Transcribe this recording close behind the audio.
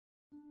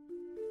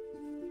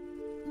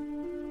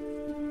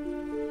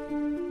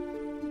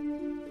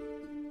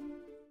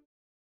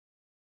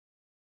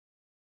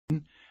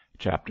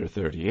CHAPTER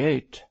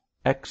XXXVIII.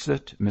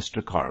 EXIT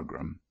MR.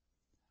 CARGRIM.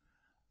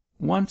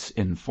 Once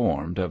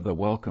informed of the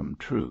welcome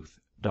truth,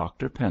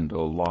 Dr.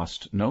 Pendle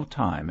lost no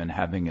time in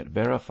having it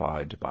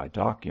verified by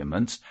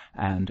documents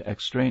and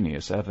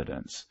extraneous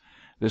evidence.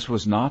 This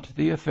was not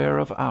the affair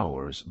of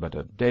hours, but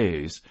of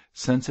days,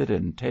 since it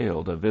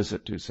entailed a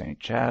visit to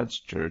St. Chad's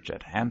Church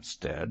at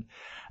Hampstead,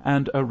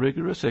 and a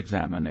rigorous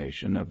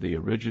examination of the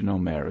original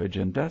marriage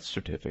and death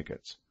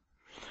certificates.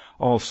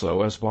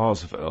 Also, as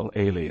Bosville,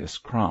 alias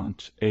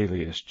Krant,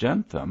 alias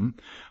Jentham,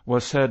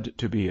 was said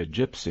to be a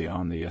gipsy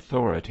on the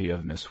authority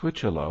of Miss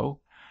Whichello,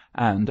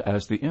 and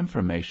as the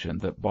information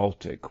that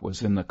Baltic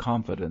was in the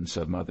confidence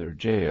of Mother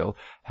Jael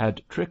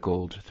had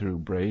trickled through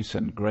Brace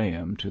and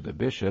Graham to the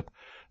bishop,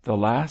 the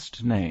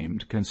last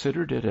named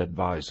considered it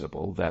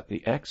advisable that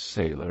the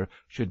ex-sailor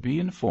should be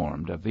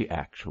informed of the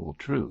actual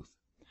truth.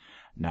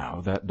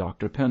 Now that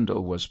Dr.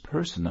 Pendle was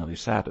personally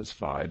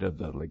satisfied of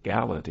the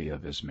legality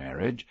of his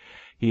marriage,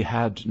 he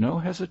had no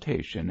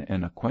hesitation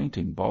in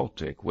acquainting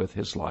Baltic with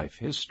his life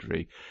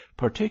history,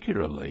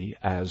 particularly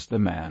as the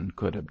man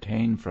could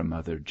obtain from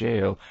Mother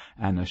Jael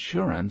an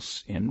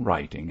assurance, in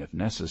writing if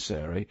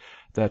necessary,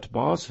 that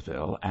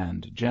Bosville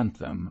and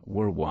Jentham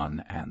were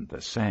one and the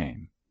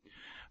same.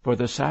 For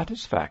the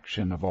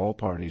satisfaction of all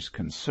parties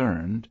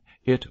concerned,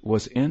 it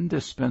was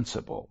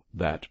indispensable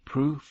that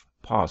proof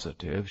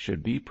positive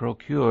should be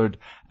procured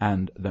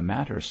and the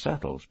matter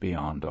settled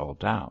beyond all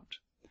doubt.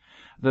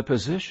 The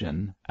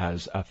position,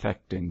 as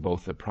affecting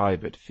both the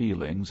private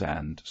feelings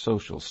and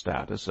social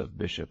status of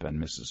Bishop and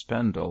Mrs.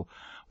 Pendle,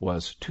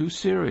 was too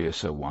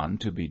serious a one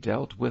to be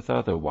dealt with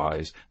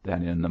otherwise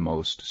than in the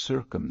most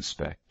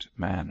circumspect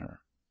manner.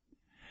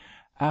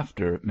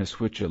 After Miss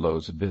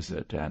Whichello's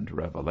visit and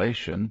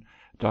revelation,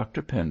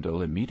 Dr.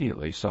 Pendle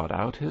immediately sought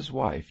out his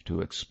wife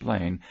to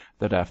explain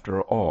that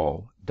after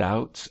all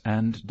doubts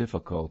and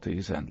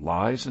difficulties and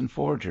lies and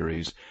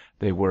forgeries,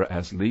 they were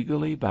as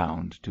legally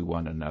bound to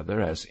one another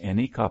as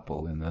any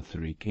couple in the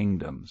three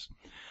kingdoms;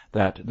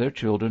 that their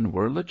children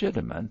were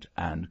legitimate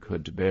and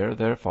could bear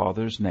their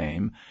father's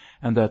name,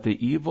 and that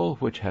the evil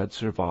which had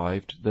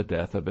survived the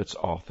death of its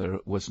author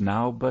was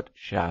now but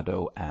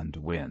shadow and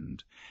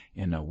wind,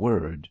 in a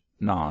word,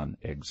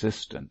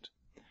 non-existent.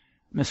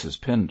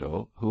 Mrs.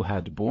 Pendle, who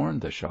had borne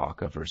the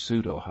shock of her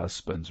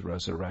pseudo-husband's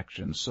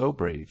resurrection so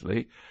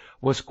bravely,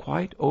 was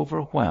quite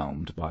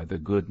overwhelmed by the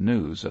good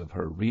news of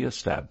her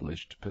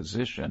re-established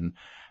position,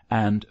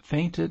 and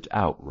fainted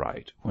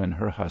outright when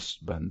her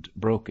husband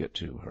broke it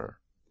to her.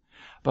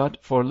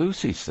 But for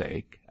Lucy's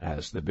sake,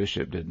 as the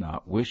bishop did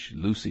not wish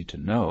Lucy to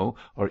know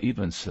or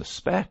even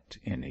suspect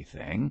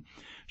anything,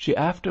 she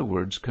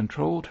afterwards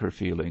controlled her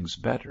feelings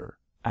better,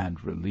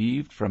 and,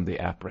 relieved from the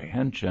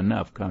apprehension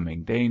of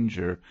coming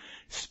danger,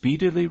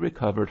 speedily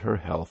recovered her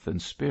health and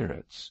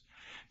spirits.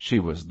 She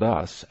was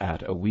thus,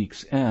 at a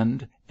week's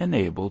end,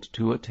 enabled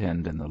to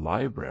attend in the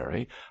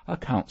library a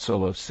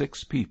council of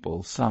 6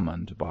 people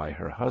summoned by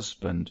her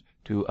husband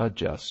to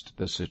adjust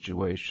the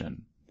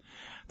situation.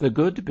 The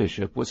good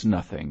bishop was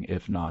nothing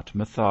if not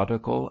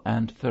methodical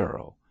and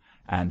thorough,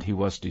 and he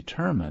was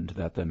determined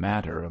that the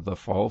matter of the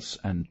false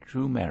and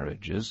true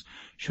marriages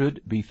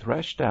should be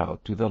threshed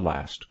out to the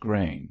last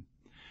grain.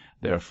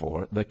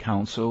 Therefore the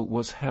council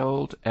was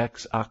held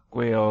ex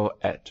aequo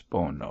et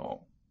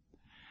bono.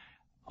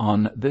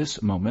 On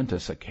this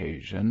momentous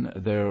occasion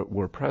there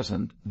were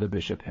present the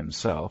bishop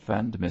himself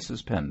and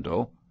Mrs.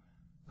 Pendle,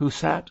 who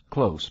sat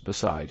close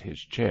beside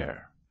his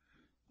chair;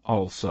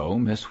 also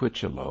Miss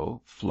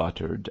Whichello,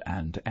 fluttered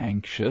and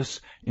anxious,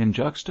 in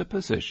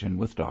juxtaposition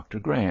with Dr.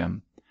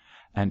 Graham;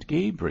 and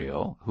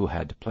Gabriel, who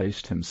had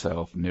placed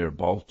himself near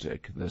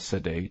Baltic, the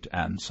sedate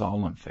and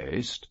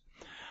solemn-faced.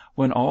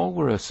 When all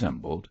were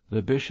assembled,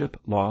 the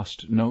bishop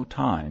lost no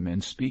time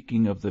in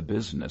speaking of the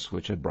business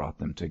which had brought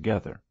them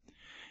together.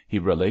 He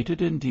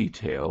related in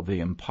detail the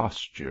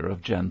imposture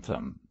of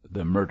Jentham,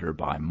 the murder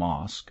by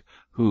Mosk,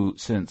 who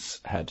since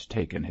had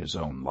taken his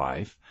own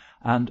life,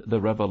 and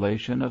the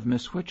revelation of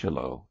Miss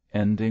Whichello,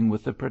 ending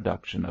with the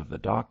production of the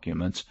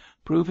documents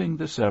proving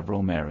the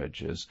several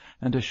marriages,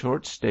 and a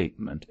short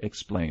statement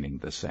explaining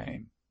the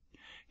same.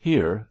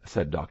 "Here,"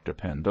 said Dr.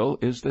 Pendle,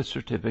 "is the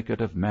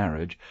certificate of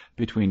marriage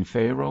between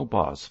Pharaoh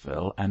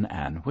Bosville and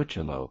Anne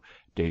Whichello,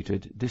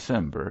 dated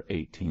December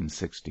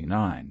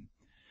 1869.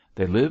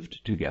 They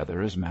lived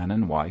together as man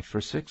and wife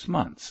for 6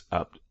 months,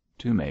 up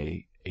to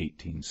May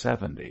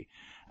 1870,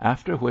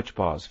 after which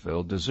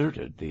Bosville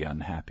deserted the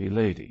unhappy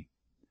lady."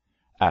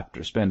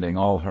 "After spending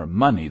all her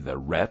money, the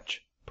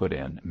wretch!" put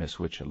in Miss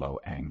Whichello,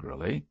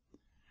 angrily.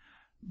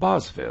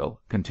 "Bosville,"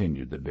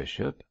 continued the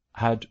bishop,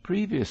 "had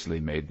previously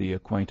made the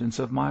acquaintance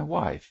of my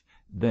wife,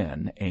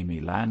 then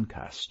Amy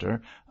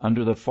Lancaster,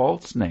 under the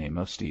false name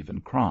of Stephen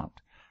Krant,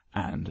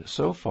 and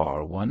so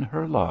far won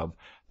her love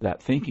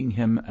that, thinking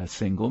him a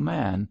single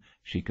man,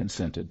 she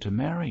consented to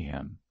marry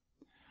him."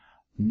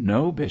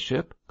 "No,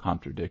 bishop,"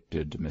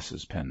 contradicted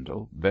Mrs.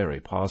 Pendle, very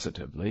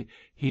positively,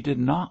 "he did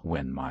not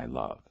win my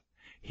love.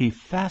 He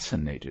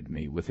fascinated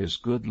me with his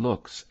good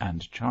looks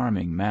and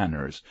charming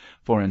manners,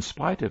 for in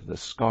spite of the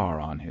scar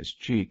on his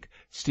cheek,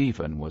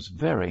 Stephen was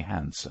very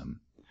handsome.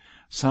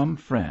 Some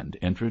friend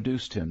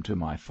introduced him to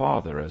my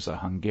father as a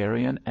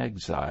Hungarian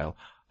exile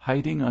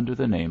hiding under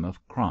the name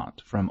of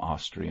Krant from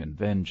Austrian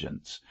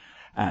vengeance,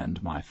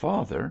 and my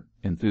father,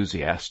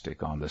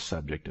 enthusiastic on the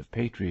subject of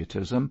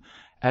patriotism,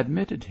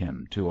 admitted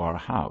him to our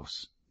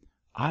house.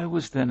 I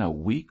was then a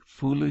weak,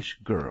 foolish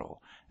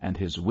girl, and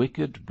his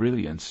wicked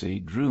brilliancy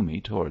drew me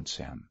towards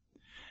him.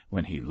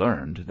 When he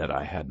learned that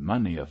I had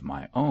money of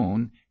my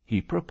own,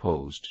 he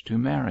proposed to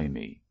marry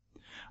me.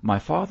 My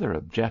father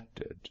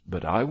objected,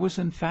 but I was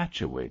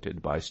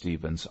infatuated by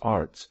Stephen's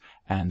arts,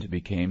 and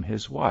became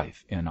his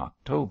wife in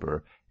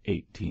October,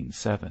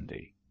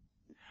 1870.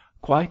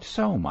 "Quite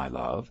so, my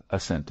love,"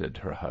 assented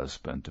her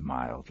husband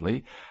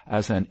mildly.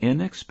 "As an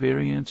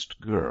inexperienced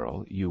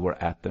girl, you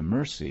were at the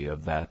mercy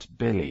of that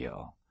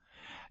Belial.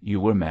 You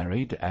were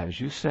married, as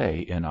you say,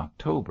 in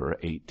October,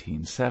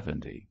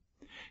 1870.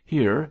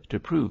 Here, to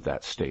prove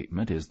that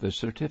statement, is the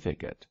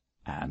certificate,"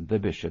 and the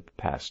bishop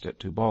passed it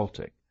to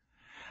Baltic.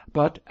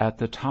 "But at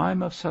the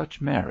time of such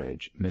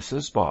marriage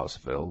Mrs.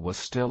 Bosville was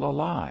still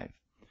alive.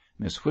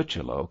 Miss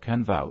Whichello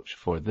can vouch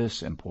for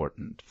this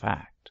important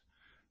fact."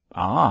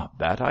 "Ah,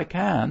 that I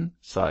can,"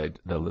 sighed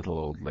the little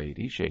old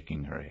lady,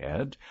 shaking her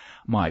head.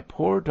 "My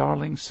poor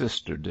darling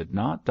sister did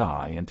not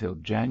die until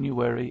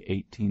January,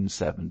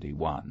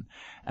 1871,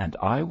 and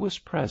I was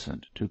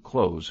present to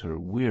close her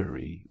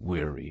weary,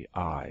 weary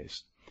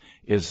eyes.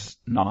 Is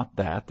not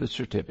that the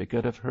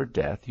certificate of her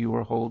death you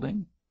are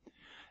holding?"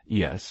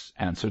 "Yes,"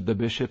 answered the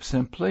bishop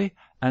simply,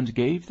 and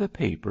gave the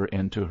paper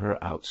into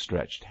her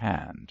outstretched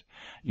hand.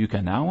 "You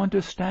can now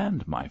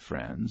understand, my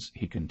friends,"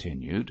 he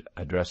continued,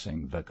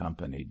 addressing the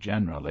company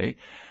generally,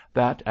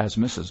 "that as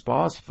Mrs.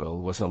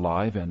 Bosville was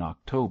alive in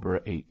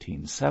October,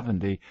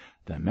 1870,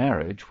 the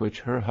marriage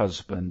which her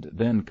husband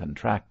then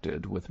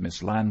contracted with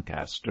Miss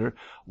Lancaster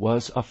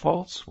was a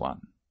false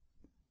one."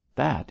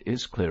 "That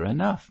is clear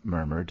enough,"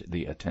 murmured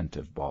the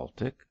attentive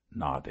Baltic,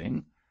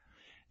 nodding.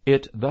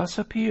 "It thus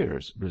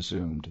appears,"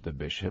 resumed the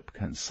bishop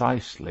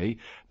concisely,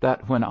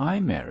 "that when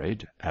I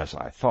married, as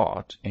I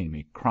thought,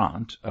 Amy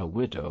Krant, a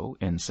widow,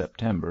 in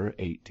September,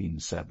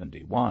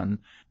 1871,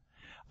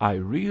 I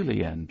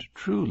really and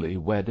truly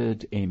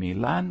wedded Amy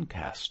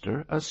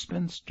Lancaster, a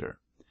spinster.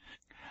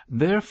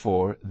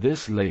 Therefore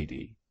this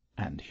lady,"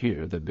 and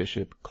here the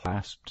bishop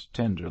clasped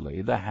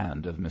tenderly the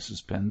hand of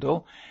Mrs.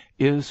 Pendle,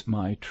 "is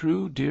my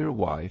true dear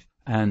wife,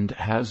 and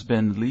has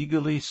been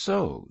legally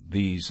so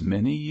these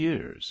many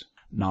years,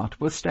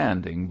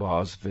 notwithstanding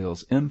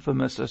Bosville's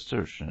infamous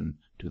assertion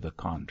to the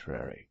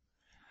contrary."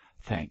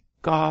 "Thank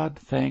God,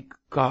 thank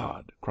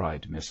God!"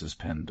 cried Mrs.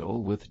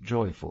 Pendle, with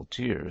joyful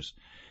tears.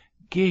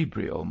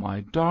 "Gabriel,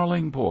 my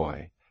darling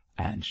boy!"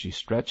 and she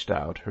stretched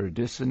out her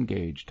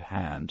disengaged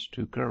hand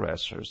to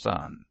caress her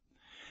son.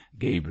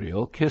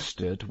 Gabriel kissed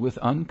it with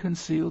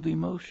unconcealed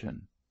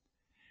emotion.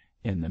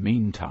 In the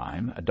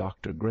meantime,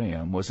 Dr.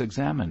 Graham was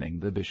examining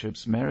the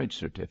bishop's marriage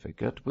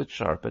certificate with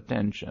sharp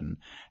attention,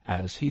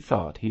 as he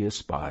thought he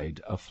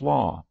espied a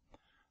flaw.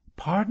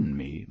 "Pardon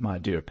me, my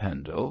dear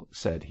Pendle,"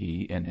 said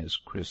he in his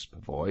crisp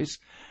voice,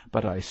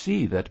 "but I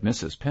see that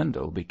Mrs.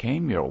 Pendle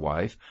became your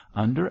wife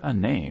under a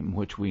name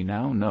which we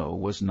now know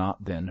was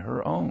not then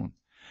her own.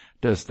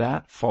 Does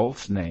that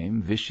false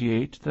name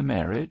vitiate the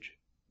marriage?"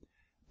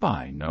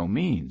 "By no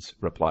means,"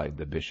 replied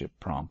the bishop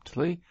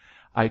promptly.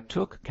 "I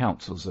took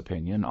counsel's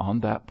opinion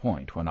on that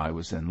point when I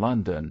was in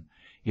London.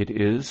 It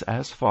is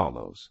as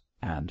follows,"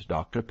 and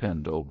Dr.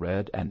 Pendle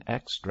read an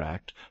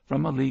extract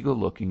from a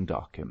legal-looking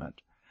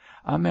document.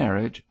 "A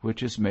marriage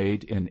which is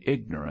made in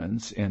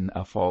ignorance in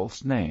a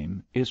false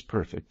name is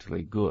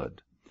perfectly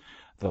good.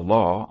 The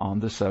law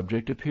on the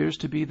subject appears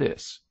to be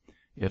this: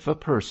 if a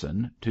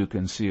person, to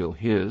conceal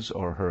his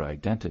or her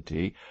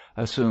identity,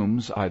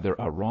 assumes either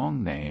a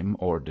wrong name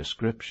or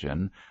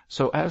description,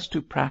 so as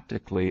to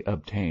practically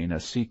obtain a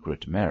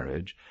secret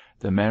marriage,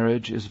 the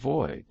marriage is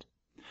void.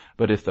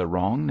 But if the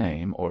wrong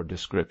name or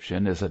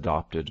description is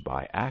adopted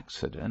by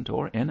accident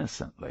or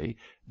innocently,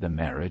 the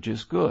marriage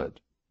is good.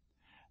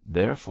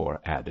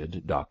 Therefore,"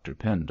 added Dr.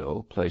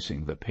 Pendle,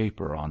 placing the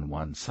paper on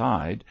one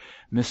side,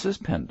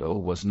 "Mrs.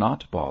 Pendle was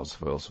not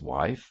Bosville's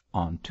wife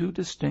on two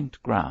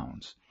distinct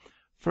grounds.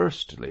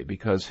 Firstly,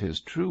 because his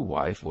true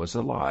wife was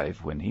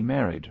alive when he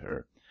married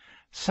her.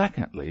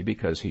 Secondly,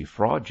 because he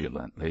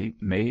fraudulently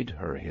made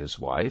her his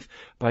wife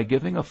by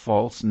giving a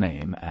false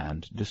name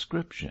and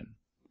description.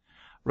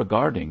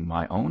 Regarding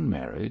my own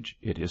marriage,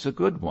 it is a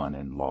good one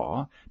in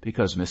law,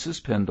 because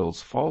Mrs.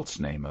 Pendle's false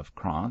name of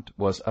Krant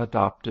was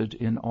adopted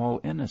in all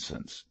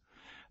innocence.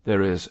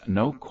 There is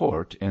no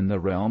court in the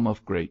realm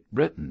of Great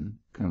Britain,"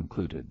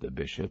 concluded the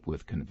bishop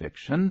with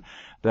conviction,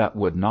 "that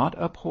would not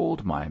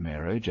uphold my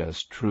marriage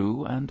as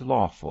true and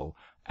lawful,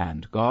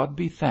 and God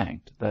be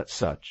thanked that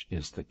such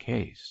is the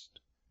case."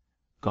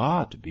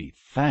 "God be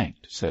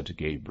thanked," said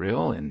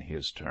Gabriel in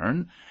his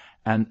turn,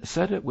 and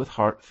said it with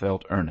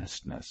heartfelt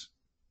earnestness.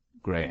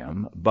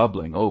 Graham,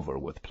 bubbling over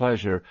with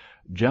pleasure,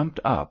 jumped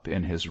up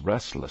in his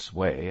restless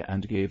way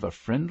and gave a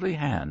friendly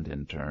hand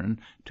in turn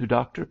to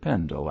Dr.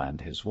 Pendle and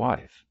his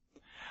wife.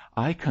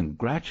 "I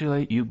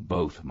congratulate you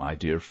both, my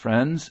dear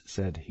friends,"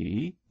 said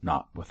he,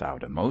 not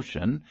without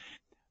emotion.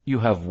 "You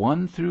have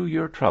won through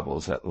your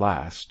troubles at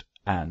last,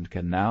 and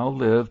can now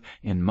live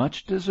in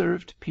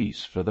much-deserved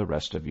peace for the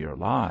rest of your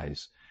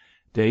lives.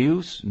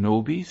 Deus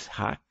nobis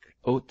hac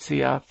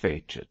otia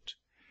fecit.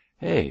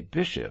 Hey,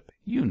 Bishop,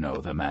 you know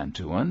the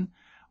Mantuan.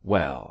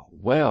 Well,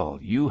 well,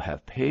 you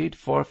have paid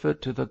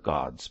forfeit to the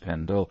gods,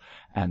 Pendle,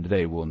 and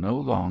they will no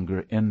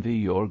longer envy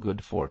your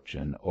good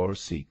fortune or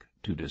seek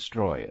to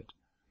destroy it."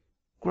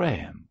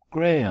 "Graham,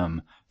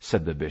 Graham,"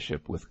 said the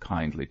bishop with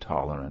kindly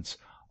tolerance,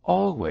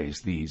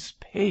 "always these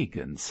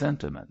pagan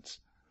sentiments."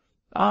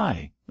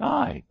 "Ay,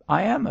 I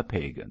am a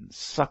pagan,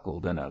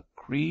 suckled in a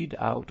creed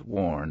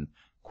outworn,"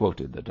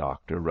 quoted the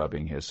doctor,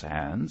 rubbing his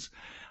hands.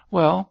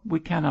 "Well, we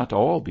cannot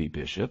all be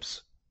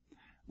bishops."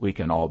 "We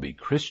can all be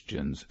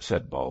Christians,"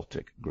 said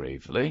Baltic,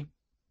 gravely.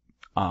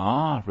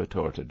 "Ah,"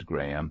 retorted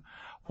Graham,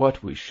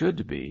 "what we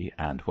should be,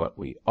 and what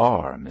we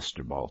are,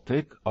 Mr.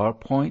 Baltic, are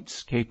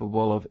points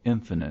capable of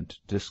infinite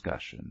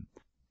discussion.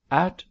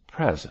 At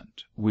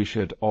present we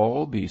should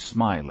all be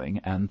smiling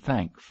and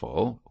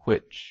thankful,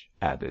 which,"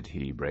 added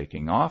he,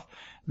 breaking off,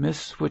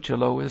 "Miss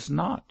Whichello is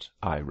not,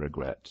 I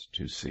regret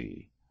to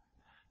see."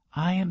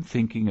 "I am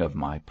thinking of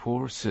my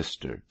poor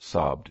sister,"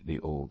 sobbed the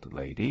old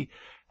lady.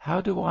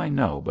 "How do I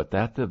know but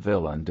that the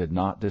villain did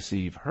not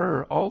deceive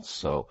her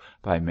also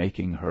by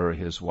making her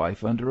his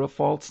wife under a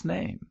false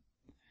name?"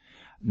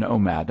 "No,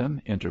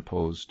 madam,"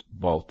 interposed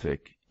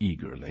Baltic,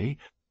 eagerly.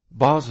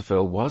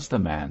 "Bosvile was the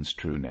man's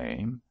true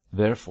name.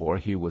 Therefore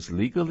he was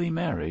legally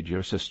married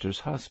your sister's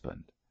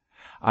husband.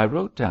 I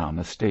wrote down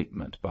a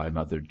statement by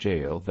Mother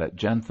Jael that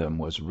Jentham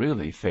was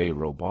really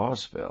Pharaoh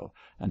Bosvile,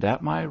 and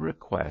at my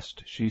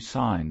request she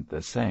signed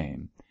the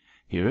same.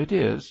 Here it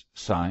is,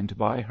 signed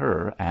by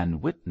her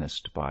and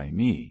witnessed by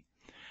me.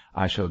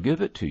 I shall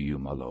give it to you,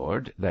 my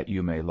lord, that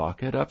you may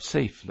lock it up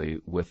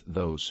safely with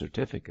those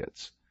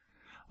certificates."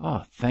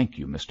 "Thank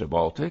you, Mr.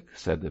 Baltic,"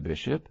 said the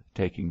bishop,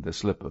 taking the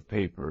slip of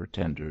paper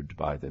tendered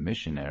by the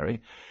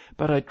missionary.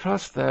 "But I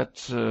trust that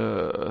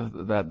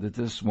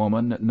this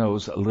woman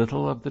knows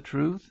little of the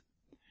truth?"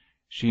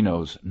 "She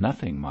knows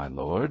nothing, my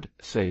lord,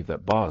 save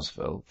that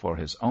Bosvile, for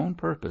his own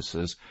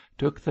purposes,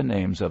 took the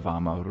names of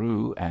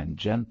Amaru and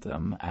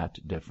Jentham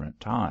at different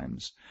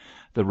times.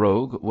 The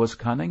rogue was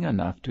cunning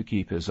enough to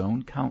keep his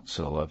own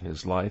counsel of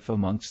his life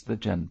amongst the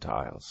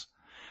Gentiles.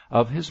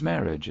 Of his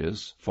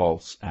marriages,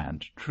 false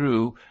and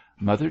true,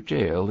 Mother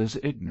Jael is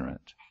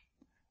ignorant.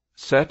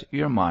 Set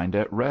your mind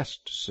at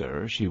rest,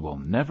 sir, she will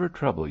never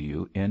trouble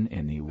you in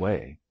any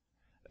way."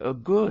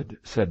 "Good,"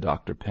 said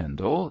Dr.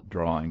 Pendle,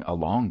 drawing a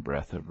long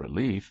breath of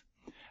relief.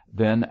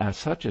 "Then, as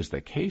such is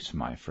the case,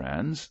 my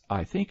friends,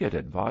 I think it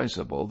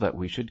advisable that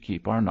we should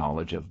keep our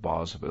knowledge of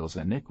Bosvile's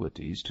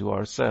iniquities to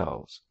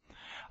ourselves.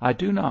 I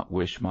do not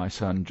wish my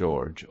son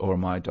George or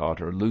my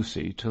daughter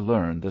Lucy to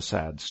learn the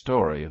sad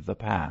story of the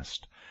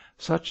past.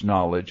 Such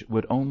knowledge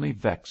would only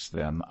vex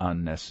them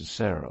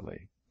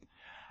unnecessarily."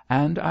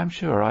 "And I'm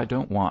sure I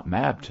don't want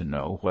Mab to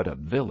know what a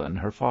villain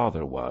her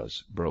father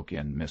was," broke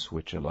in Miss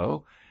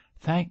Whichello.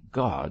 "Thank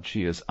God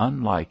she is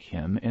unlike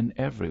him in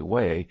every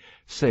way,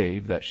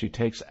 save that she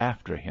takes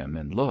after him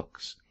in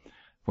looks.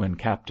 When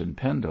Captain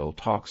Pendle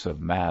talks of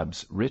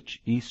Mab's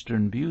rich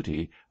Eastern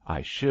beauty,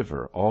 I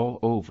shiver all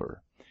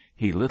over.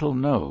 He little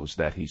knows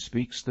that he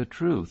speaks the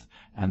truth,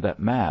 and that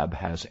Mab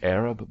has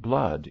Arab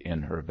blood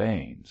in her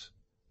veins."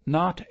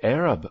 "Not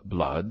Arab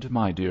blood,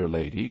 my dear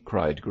lady,"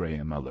 cried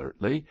Graham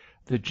alertly.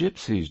 "The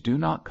gipsies do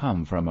not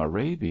come from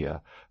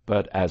Arabia,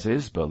 but, as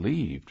is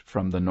believed,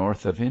 from the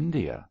north of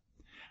India.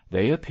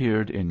 They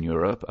appeared in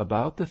Europe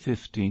about the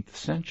 15th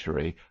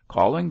century,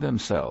 calling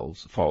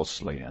themselves,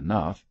 falsely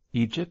enough,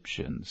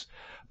 Egyptians.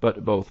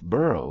 But both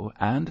Burrough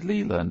and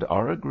Leland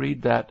are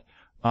agreed that—"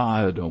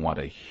 "I don't want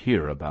to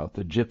hear about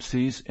the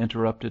gipsies,"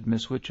 interrupted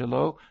Miss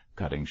Whichello,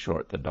 cutting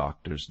short the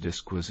doctor's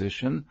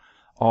disquisition.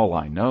 "All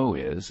I know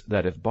is,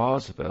 that if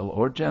Bosvile,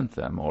 or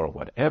Jentham, or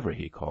whatever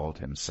he called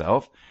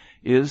himself,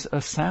 is a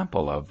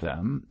sample of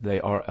them, they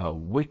are a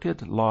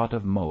wicked lot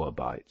of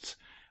Moabites.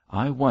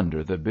 I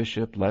wonder the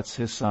bishop lets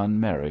his son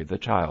marry the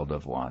child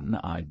of one,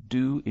 I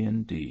do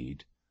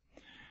indeed."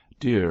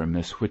 "Dear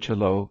Miss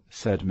Whichello,"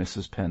 said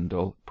Mrs.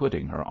 Pendle,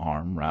 putting her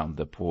arm round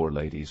the poor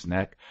lady's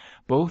neck,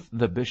 "both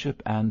the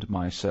bishop and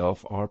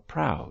myself are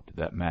proud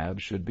that Mab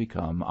should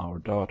become our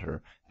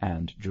daughter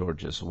and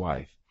George's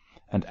wife.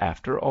 And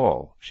after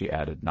all," she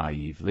added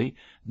naively,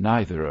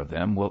 "neither of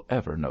them will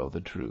ever know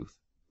the truth."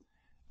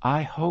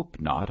 "I hope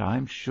not,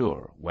 I'm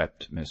sure,"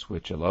 wept Miss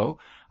Whichello.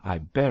 "I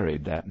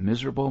buried that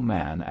miserable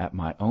man at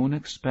my own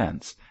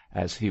expense,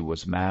 as he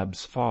was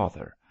Mab's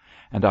father;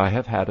 and I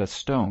have had a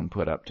stone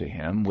put up to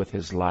him with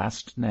his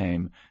last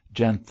name,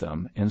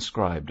 Jentham,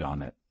 inscribed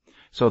on it,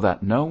 so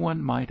that no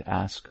one might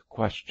ask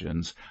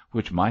questions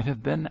which might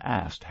have been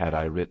asked had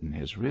I written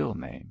his real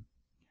name."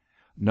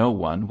 "No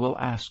one will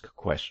ask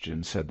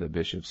questions," said the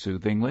bishop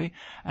soothingly,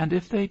 "and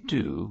if they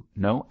do,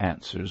 no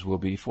answers will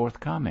be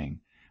forthcoming.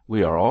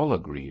 We are all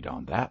agreed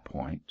on that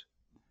point."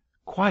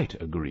 "Quite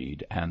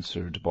agreed,"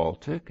 answered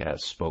Baltic,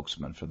 as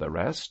spokesman for the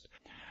rest.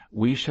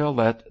 "We shall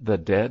let the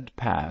dead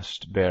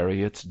past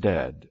bury its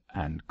dead,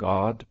 and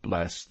God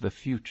bless the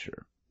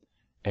future."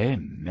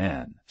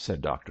 "Amen," said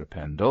Dr.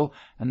 Pendle,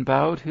 and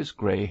bowed his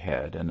grey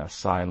head in a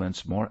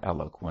silence more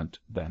eloquent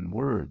than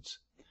words.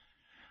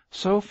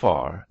 So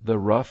far the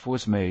rough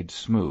was made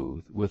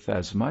smooth with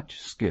as much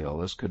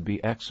skill as could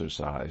be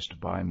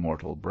exercised by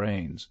mortal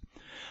brains.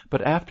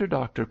 But after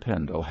Dr.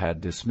 Pendle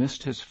had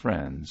dismissed his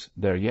friends,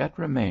 there yet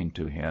remained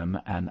to him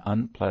an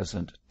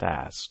unpleasant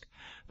task,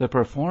 the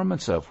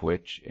performance of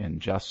which, in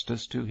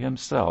justice to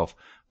himself,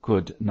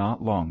 could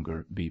not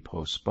longer be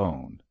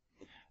postponed.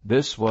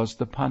 This was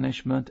the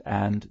punishment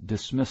and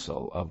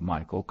dismissal of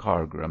Michael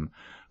Cargrim,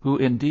 who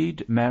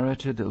indeed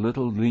merited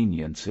little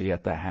leniency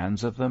at the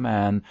hands of the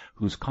man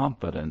whose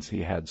confidence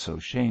he had so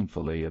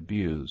shamefully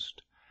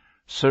abused.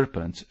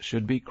 Serpents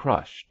should be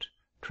crushed,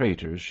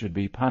 traitors should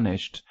be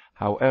punished,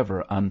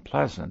 however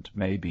unpleasant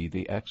may be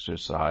the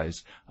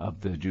exercise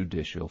of the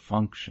judicial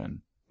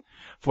function.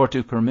 For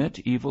to permit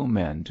evil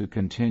men to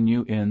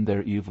continue in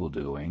their evil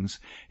doings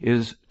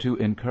is to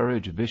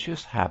encourage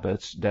vicious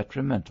habits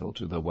detrimental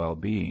to the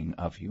well-being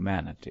of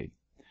humanity.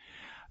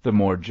 The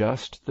more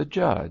just the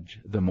judge,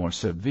 the more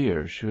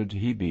severe should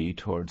he be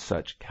towards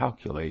such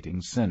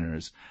calculating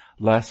sinners,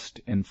 lest,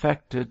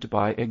 infected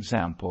by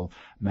example,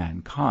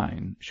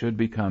 mankind should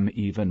become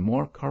even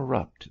more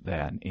corrupt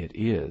than it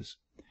is.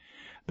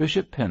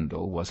 Bishop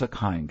Pendle was a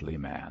kindly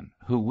man,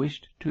 who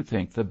wished to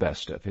think the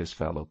best of his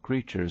fellow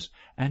creatures,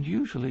 and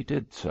usually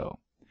did so.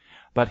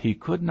 But he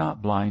could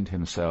not blind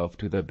himself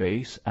to the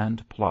base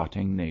and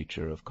plotting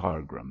nature of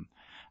Cargrim,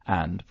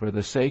 and for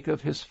the sake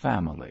of his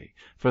family,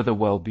 for the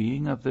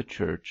well-being of the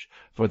Church,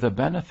 for the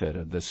benefit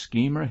of the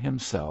schemer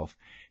himself,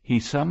 he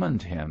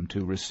summoned him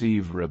to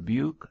receive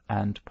rebuke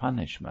and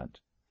punishment.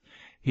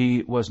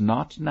 He was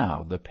not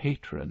now the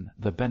patron,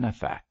 the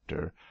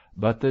benefactor,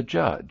 but the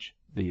judge,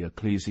 the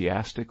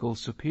ecclesiastical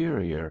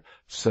superior,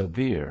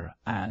 severe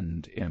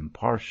and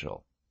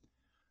impartial.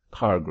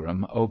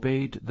 Cargrim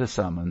obeyed the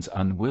summons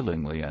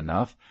unwillingly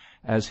enough,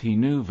 as he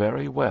knew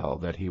very well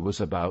that he was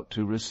about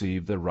to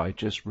receive the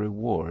righteous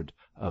reward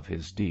of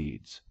his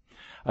deeds.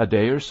 A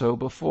day or so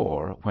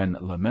before, when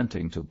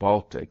lamenting to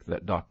Baltic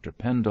that Dr.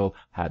 Pendle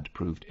had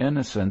proved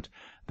innocent,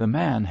 the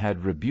man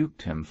had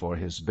rebuked him for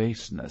his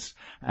baseness,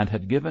 and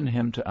had given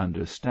him to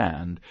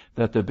understand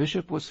that the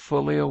bishop was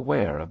fully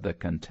aware of the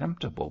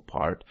contemptible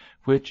part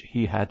which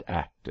he had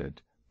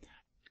acted.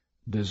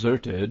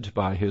 Deserted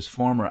by his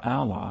former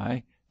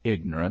ally,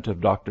 ignorant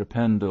of Dr.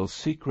 Pendle's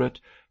secret,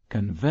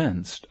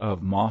 convinced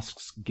of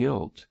Mosk's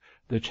guilt,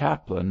 the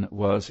chaplain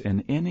was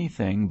in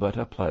anything but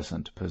a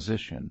pleasant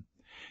position.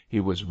 He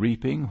was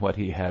reaping what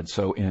he had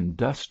so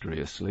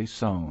industriously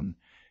sown.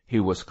 He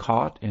was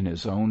caught in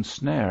his own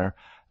snare,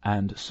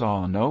 and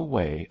saw no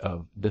way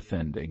of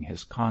defending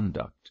his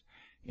conduct.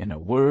 In a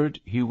word,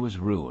 he was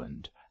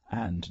ruined,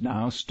 and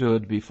now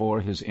stood before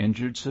his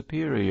injured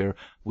superior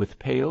with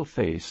pale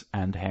face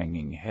and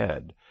hanging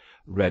head,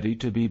 ready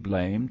to be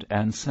blamed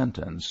and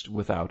sentenced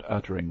without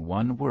uttering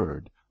one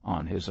word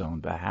on his own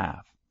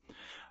behalf.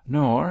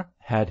 Nor,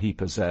 had he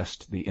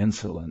possessed the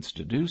insolence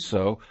to do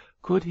so,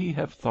 could he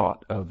have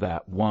thought of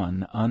that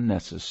one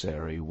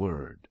unnecessary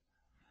word.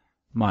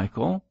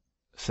 "Michael,"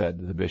 said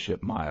the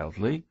bishop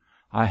mildly,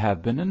 "I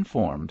have been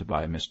informed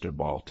by Mr.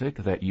 Baltic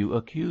that you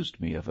accused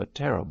me of a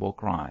terrible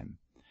crime.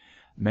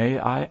 May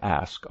I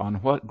ask on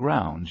what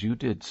grounds you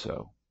did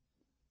so?"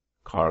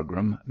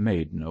 Cargrim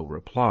made no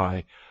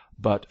reply,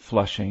 but,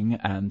 flushing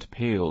and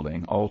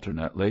paling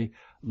alternately,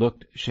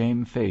 looked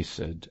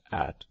shamefaced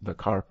at the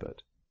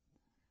carpet.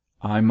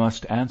 "I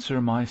must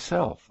answer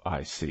myself,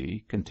 I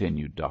see,"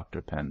 continued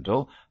Dr.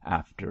 Pendle,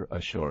 after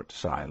a short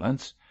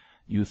silence.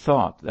 "You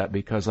thought that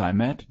because I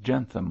met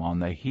Jentham on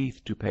the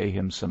heath to pay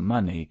him some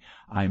money,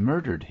 I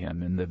murdered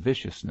him in the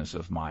viciousness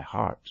of my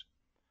heart.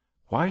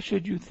 Why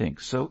should you think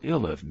so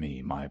ill of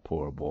me, my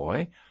poor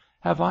boy?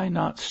 Have I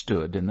not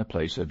stood in the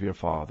place of your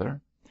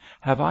father?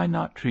 Have I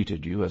not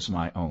treated you as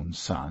my own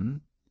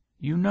son?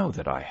 You know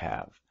that I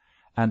have.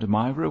 And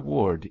my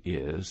reward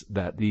is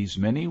that these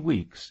many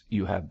weeks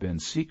you have been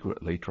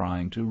secretly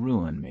trying to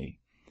ruin me.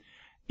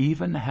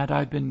 Even had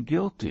I been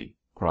guilty,"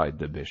 cried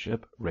the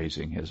bishop,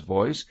 raising his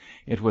voice,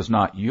 "it was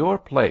not your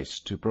place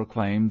to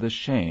proclaim the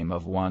shame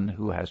of one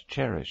who has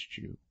cherished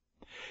you.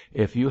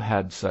 If you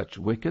had such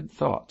wicked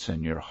thoughts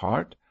in your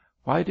heart,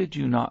 why did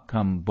you not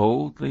come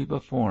boldly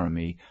before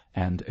me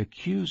and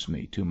accuse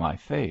me to my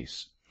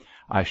face?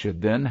 I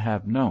should then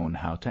have known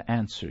how to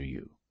answer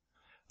you.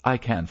 I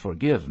can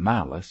forgive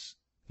malice,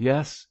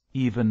 yes,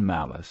 even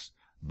malice,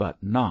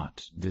 but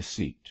not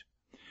deceit.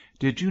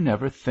 Did you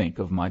never think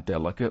of my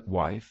delicate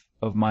wife,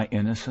 of my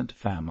innocent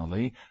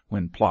family,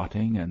 when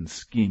plotting and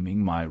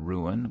scheming my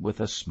ruin with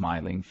a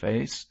smiling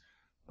face?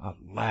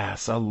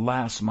 Alas,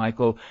 alas,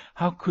 Michael,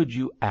 how could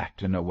you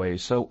act in a way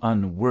so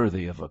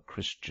unworthy of a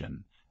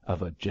Christian?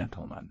 of a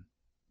gentleman.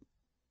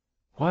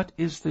 "What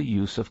is the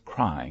use of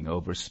crying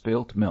over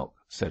spilt milk?"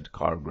 said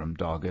Cargrim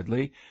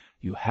doggedly.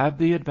 "You have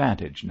the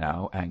advantage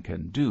now, and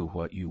can do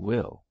what you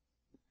will."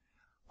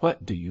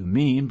 "What do you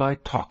mean by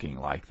talking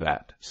like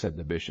that?" said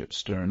the bishop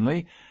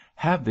sternly.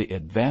 "Have the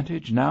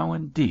advantage now,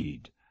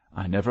 indeed!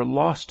 I never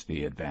lost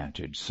the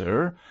advantage,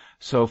 sir,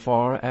 so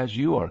far as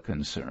you are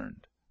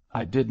concerned.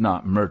 I did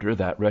not murder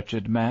that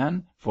wretched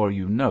man, for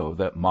you know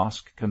that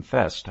Mosk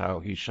confessed how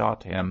he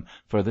shot him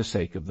for the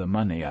sake of the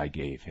money I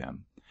gave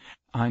him.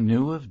 I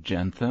knew of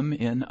Jentham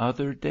in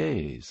other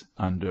days,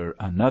 under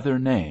another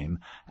name,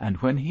 and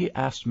when he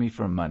asked me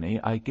for money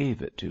I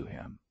gave it to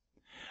him.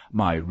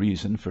 My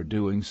reason for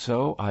doing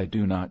so I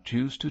do not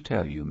choose to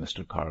tell you,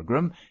 Mr.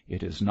 Cargrim.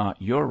 It is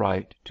not your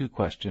right to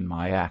question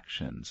my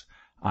actions.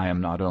 I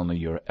am not only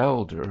your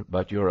elder,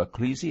 but your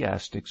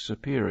ecclesiastic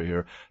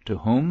superior, to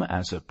whom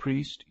as a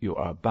priest you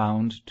are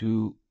bound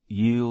to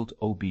yield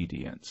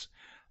obedience.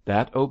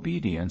 That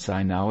obedience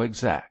I now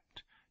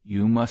exact.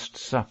 You must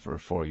suffer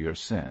for your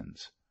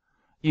sins."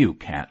 "You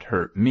can't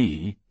hurt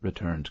me,"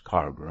 returned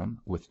Cargrim,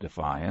 with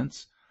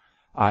defiance.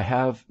 "I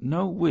have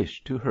no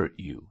wish to hurt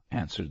you,"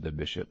 answered the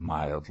bishop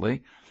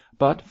mildly,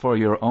 "but for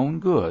your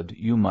own good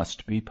you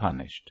must be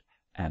punished.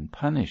 And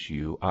punish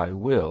you I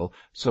will,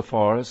 so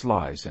far as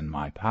lies in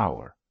my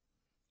power."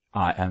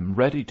 "I am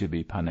ready to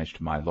be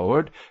punished, my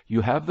lord.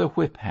 You have the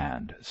whip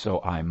hand,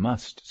 so I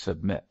must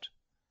submit."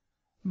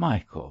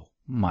 "Michael,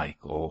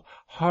 Michael,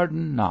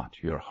 harden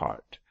not your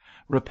heart.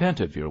 Repent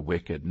of your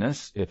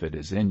wickedness, if it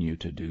is in you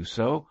to do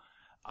so.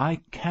 I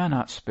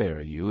cannot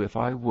spare you if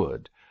I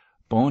would.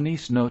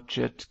 Bonis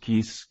nocet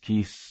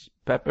quis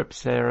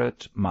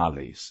perpesserit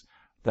malis.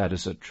 That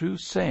is a true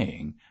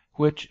saying,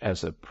 which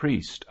as a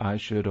priest I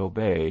should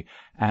obey,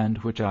 and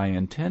which I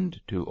intend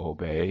to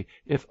obey,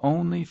 if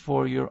only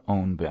for your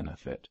own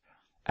benefit.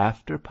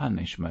 After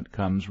punishment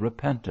comes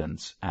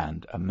repentance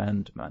and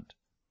amendment."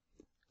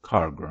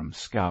 Cargrim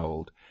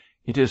scowled.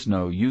 "It is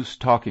no use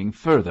talking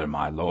further,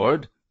 my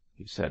lord,"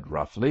 he said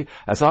roughly.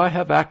 "As I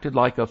have acted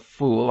like a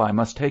fool, I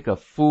must take a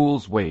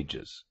fool's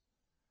wages."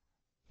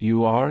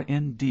 "You are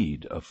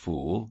indeed a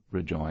fool,"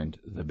 rejoined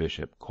the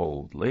bishop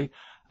coldly,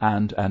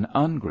 "and an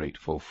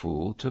ungrateful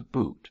fool to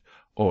boot,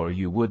 or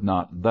you would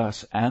not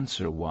thus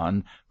answer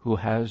one who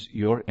has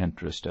your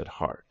interest at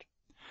heart.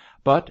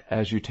 But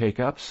as you take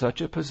up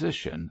such a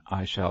position,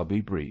 I shall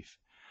be brief.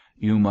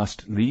 You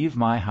must leave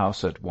my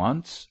house at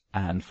once,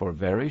 and for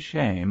very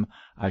shame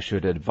I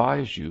should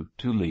advise you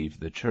to leave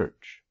the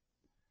church."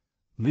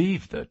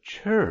 "Leave the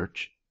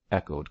church?"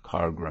 echoed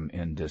Cargrim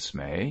in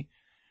dismay.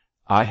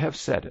 "I have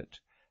said it.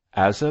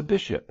 As a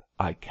bishop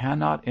I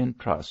cannot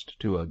entrust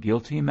to a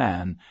guilty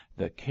man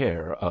the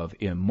care of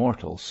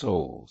immortal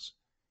souls."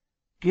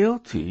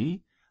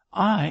 "Guilty?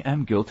 I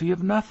am guilty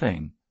of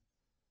nothing."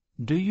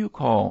 "Do you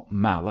call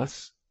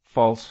malice,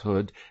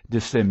 falsehood,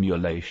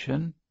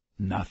 dissimulation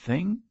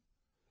nothing?"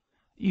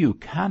 "You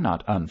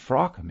cannot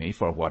unfrock me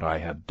for what I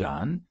have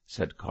done,"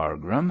 said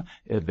Cargrim,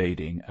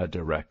 evading a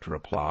direct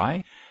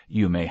reply.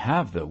 "You may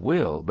have the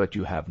will, but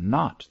you have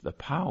not the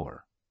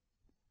power."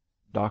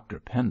 Dr.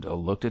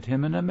 Pendle looked at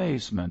him in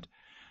amazement.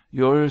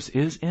 "Yours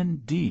is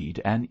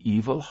indeed an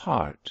evil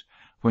heart,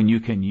 when you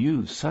can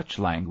use such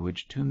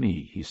language to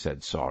me," he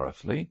said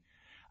sorrowfully.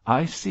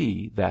 "I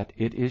see that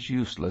it is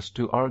useless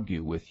to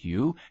argue with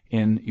you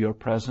in your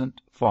present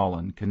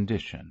fallen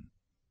condition."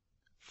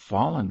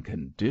 "Fallen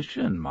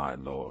condition, my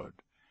lord?"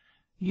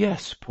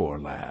 "Yes, poor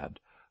lad.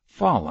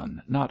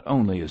 Fallen not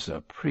only as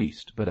a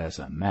priest, but as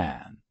a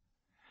man.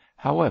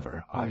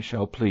 However, I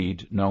shall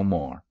plead no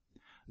more.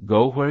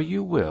 Go where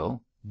you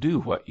will, do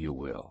what you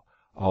will,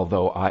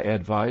 although I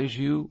advise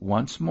you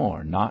once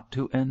more not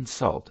to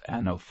insult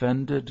an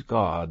offended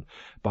God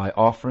by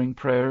offering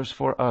prayers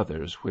for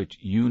others which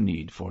you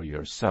need for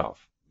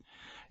yourself.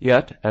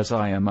 Yet, as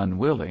I am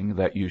unwilling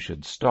that you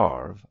should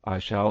starve, I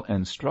shall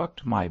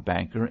instruct my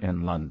banker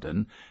in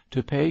London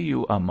to pay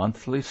you a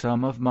monthly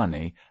sum of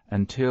money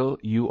until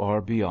you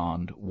are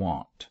beyond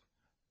want.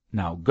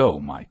 Now go,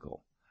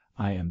 Michael.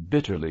 I am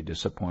bitterly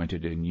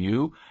disappointed in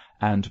you,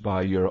 and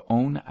by your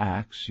own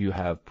acts you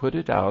have put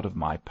it out of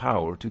my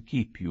power to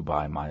keep you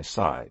by my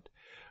side.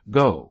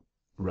 Go,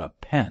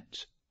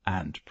 repent,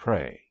 and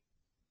pray."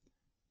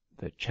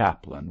 The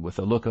chaplain, with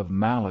a look of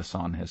malice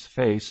on his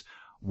face,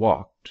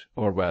 walked,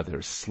 or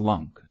rather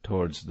slunk,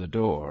 towards the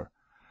door.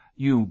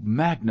 "You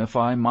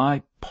magnify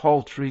my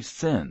paltry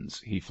sins,"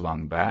 he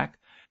flung back.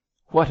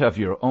 "What of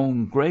your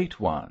own great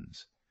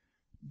ones?"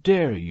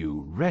 "Dare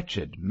you,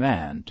 wretched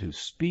man, to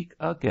speak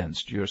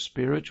against your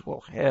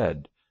spiritual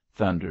head?"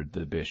 thundered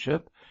the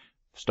bishop,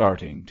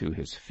 starting to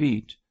his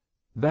feet,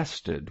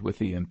 vested with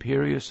the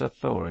imperious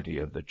authority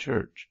of the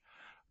church.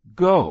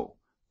 "Go!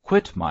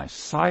 Quit my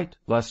sight,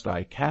 lest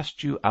I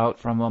cast you out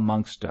from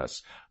amongst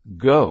us.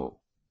 Go!"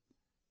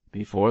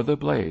 Before the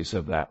blaze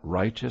of that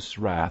righteous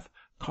wrath,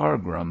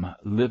 Cargrim,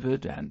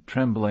 livid and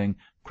trembling,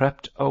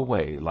 crept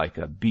away like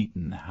a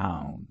beaten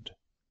hound.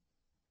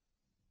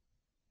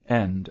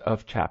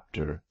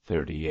 Chapter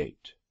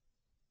 38